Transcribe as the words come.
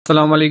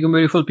Assalamu alaikum,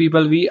 beautiful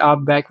people. We are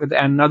back with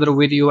another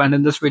video, and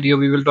in this video,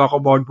 we will talk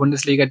about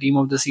Bundesliga team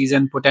of the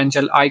season,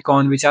 potential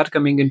icon which are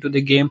coming into the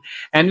game,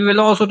 and we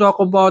will also talk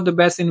about the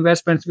best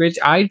investments which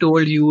I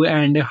told you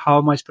and how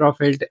much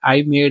profit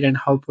I made and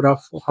how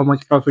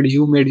much profit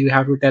you made. You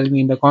have to tell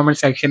me in the comment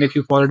section if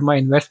you followed my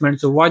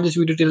investment. So watch this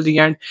video till the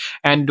end,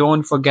 and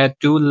don't forget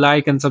to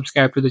like and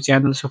subscribe to the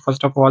channel. So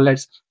first of all,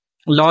 let's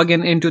log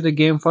in into the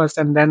game first,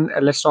 and then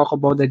let's talk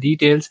about the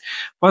details.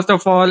 First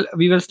of all,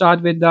 we will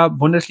start with the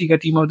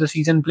Bundesliga team of the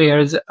season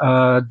players.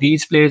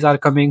 These players are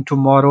coming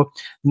tomorrow.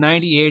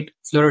 98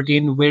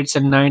 Florentine Wirtz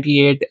and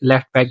 98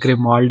 left back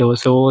Grimaldo.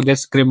 So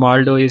this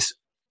Grimaldo is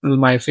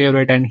my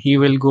favorite, and he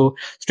will go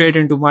straight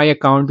into my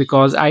account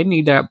because I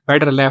need a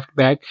better left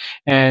back.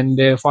 And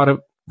for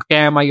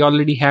Cam, I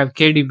already have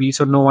KDB,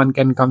 so no one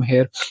can come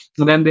here.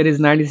 Then there is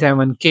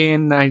 97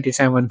 Kane,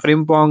 97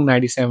 Frimpong,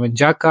 97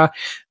 Jaka.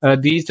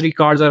 These three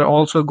cards are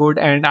also good,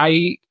 and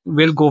I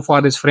will go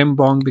for this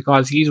Frimpong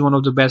because he's one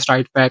of the best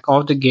right back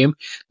of the game.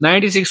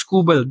 96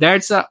 Kubel,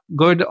 that's a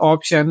good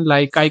option.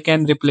 Like I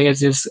can replace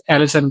this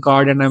Allison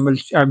card, and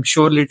I'm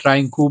surely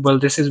trying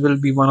Kubel. This is will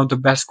be one of the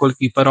best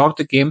goalkeeper of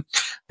the game.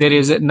 There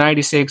is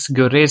 96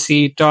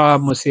 Guresi, Ta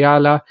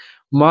Musiala,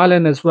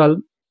 Marlon as well.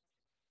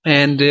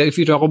 And if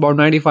you talk about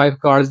 95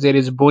 cards, there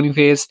is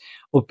Boniface,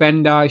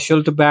 Openda,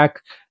 Schulterbach,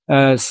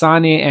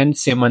 Sane, and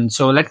Simon.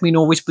 So let me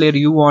know which player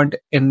you want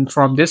in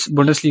from this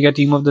Bundesliga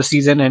team of the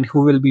season and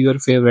who will be your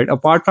favorite.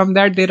 Apart from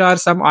that, there are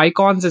some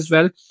icons as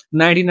well.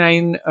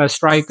 99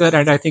 striker,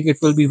 and I think it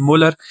will be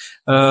Muller.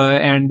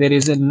 And there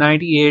is a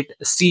 98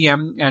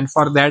 CM, and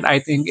for that, I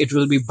think it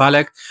will be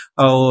Balak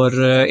or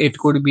it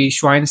could be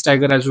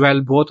Schweinsteiger as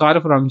well. Both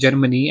are from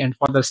Germany. And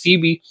for the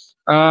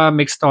CB,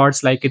 mixed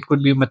thoughts, like it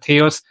could be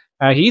Matthias.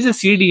 He's a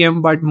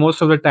CDM, but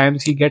most of the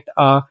times he get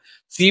a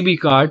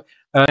CB card.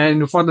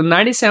 And for the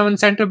 97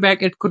 center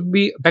back, it could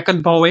be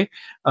Beckenbauer.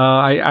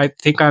 I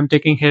think I'm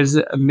taking his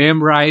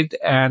name right.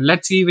 And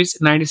let's see which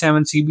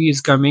 97 CB is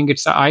coming.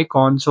 It's an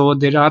icon, so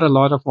there are a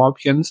lot of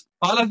options.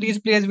 All of these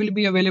players will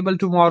be available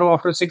tomorrow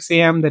after 6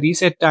 a.m. the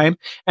reset time.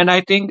 And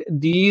I think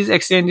these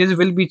exchanges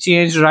will be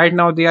changed. Right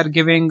now, they are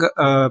giving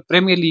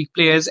Premier League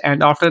players,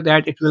 and after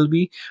that, it will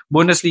be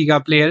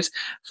Bundesliga players.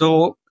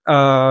 So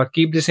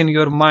keep this in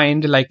your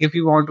mind. Like if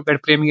you want to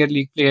get Premier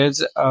League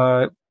players,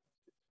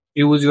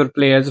 use your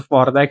players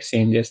for the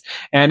exchanges.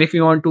 And if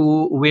you want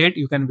to wait,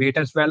 you can wait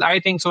as well. I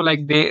think so.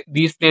 Like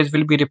these players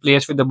will be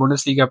replaced with the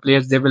Bundesliga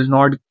players. They will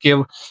not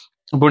give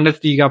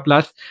Bundesliga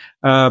plus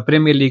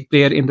Premier League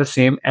player in the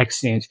same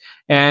exchange.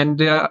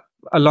 And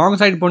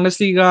alongside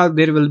Bundesliga,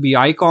 there will be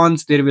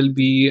icons. There will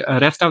be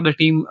rest of the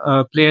team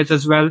players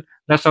as well.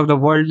 Rest of the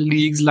world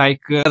leagues,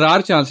 like there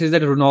are chances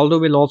that Ronaldo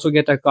will also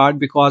get a card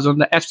because on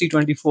the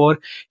FC24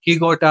 he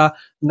got a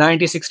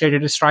 96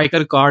 rated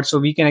striker card, so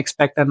we can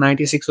expect a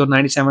 96 or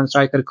 97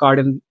 striker card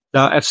in the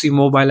FC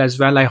Mobile as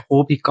well. I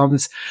hope he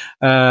comes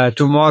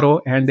tomorrow,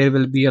 and there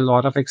will be a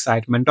lot of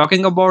excitement.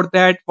 Talking about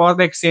that, for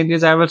the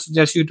exchanges, I will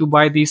suggest you to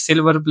buy these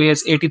silver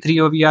players, 83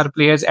 OVR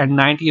players, and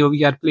 90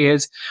 OVR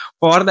players.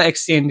 For the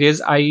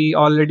exchanges, I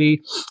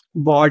already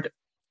bought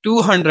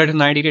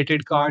 290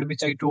 rated card,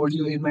 which I told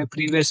you in my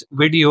previous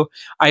video.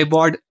 I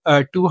bought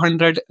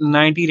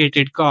 290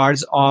 rated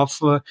cards of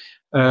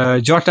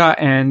Jota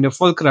and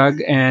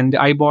Fulkrug, and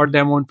I bought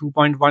them on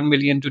 2.1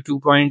 million to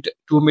 2.2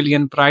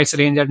 million price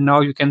range. And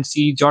now you can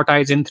see Jota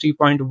is in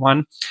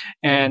 3.1,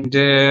 and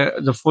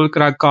the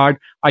Fulkrug card,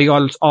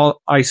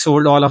 I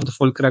sold all of the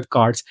Fulkrug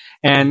cards,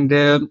 and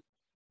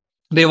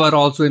they were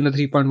also in the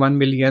 3.1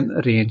 million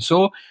range.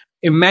 So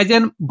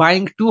imagine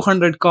buying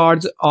 200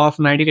 cards of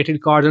 90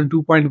 rated cards on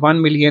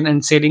 2.1 million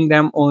and selling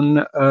them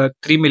on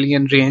 3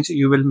 million range.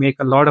 You will make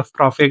a lot of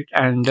profit,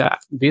 and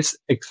this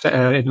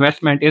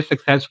investment is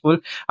successful.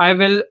 I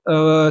will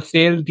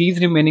sell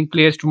these remaining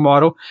players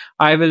tomorrow.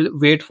 I will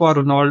wait for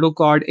Ronaldo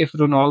card. If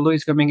Ronaldo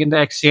is coming in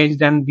the exchange,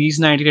 then these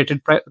 90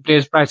 rated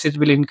players prices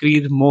will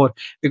increase more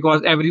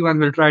because everyone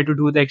will try to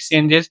do the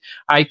exchanges.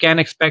 I can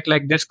expect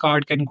like this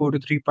card can go to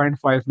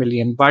 3.5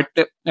 million, but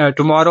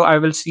tomorrow I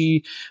will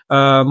see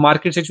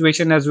market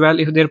situation as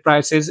well. If their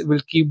prices will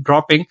keep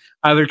dropping,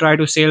 I will try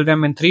to sell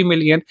them in 3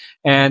 million,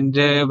 and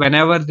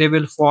whenever they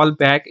will fall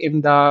back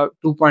in the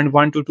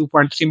 2.1 to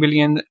 2.3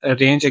 million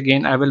range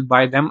again, I will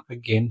buy them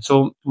again.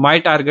 So my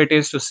target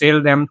is to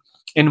sell them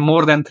in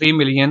more than 3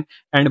 million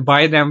and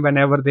buy them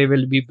whenever they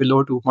will be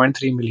below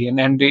 2.3 million.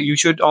 And you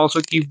should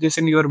also keep this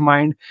in your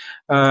mind.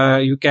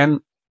 You can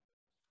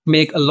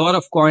make a lot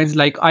of coins.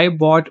 Like I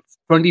bought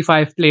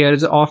 25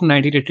 players of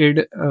 90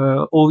 rated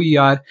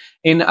OVR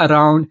in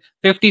around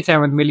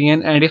 57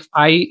 million, and if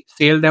I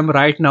sell them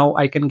right now,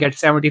 I can get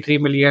 73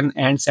 million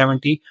and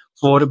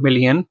 74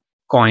 million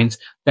coins.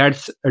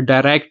 That's a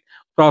direct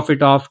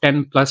profit of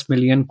 10 plus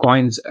million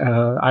coins.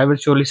 I will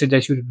surely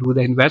suggest you to do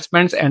the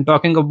investments. And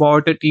talking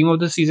about the team of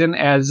the season,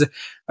 as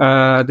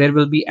there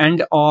will be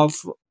end of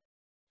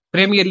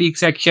Premier League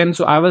section,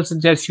 so I will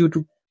suggest you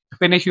to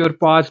finish your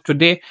path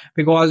today,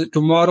 because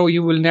tomorrow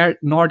you will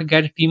not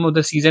get team of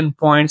the season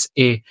points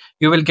A.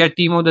 You will get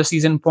team of the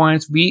season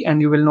points B,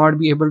 and you will not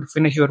be able to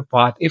finish your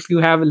path. If you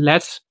have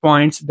less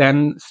points,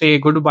 then say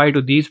goodbye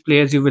to these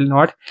players. You will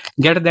not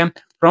get them.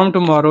 From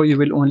tomorrow, you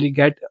will only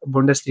get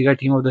Bundesliga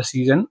team of the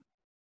season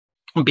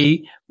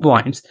B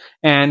points.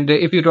 And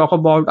if you talk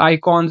about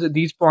icons,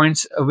 these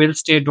points will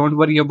stay. Don't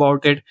worry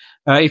about it.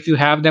 If you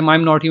have them,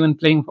 I'm not even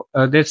playing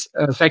this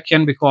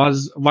section,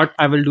 because what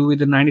I will do with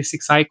the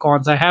 96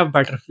 icons, I have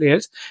better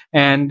players,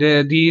 and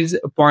these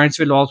points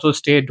will also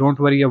stay. Don't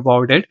worry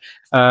about it.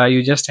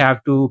 You just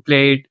have to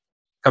play it,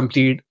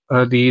 complete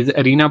these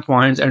arena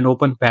points and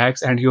open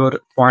packs, and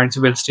your points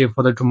will stay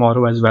for the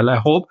tomorrow as well. I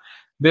hope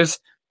this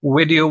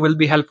video will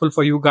be helpful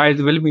for you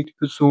guys. We'll meet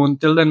you soon.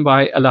 Till then,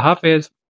 bye. Allah Hafiz.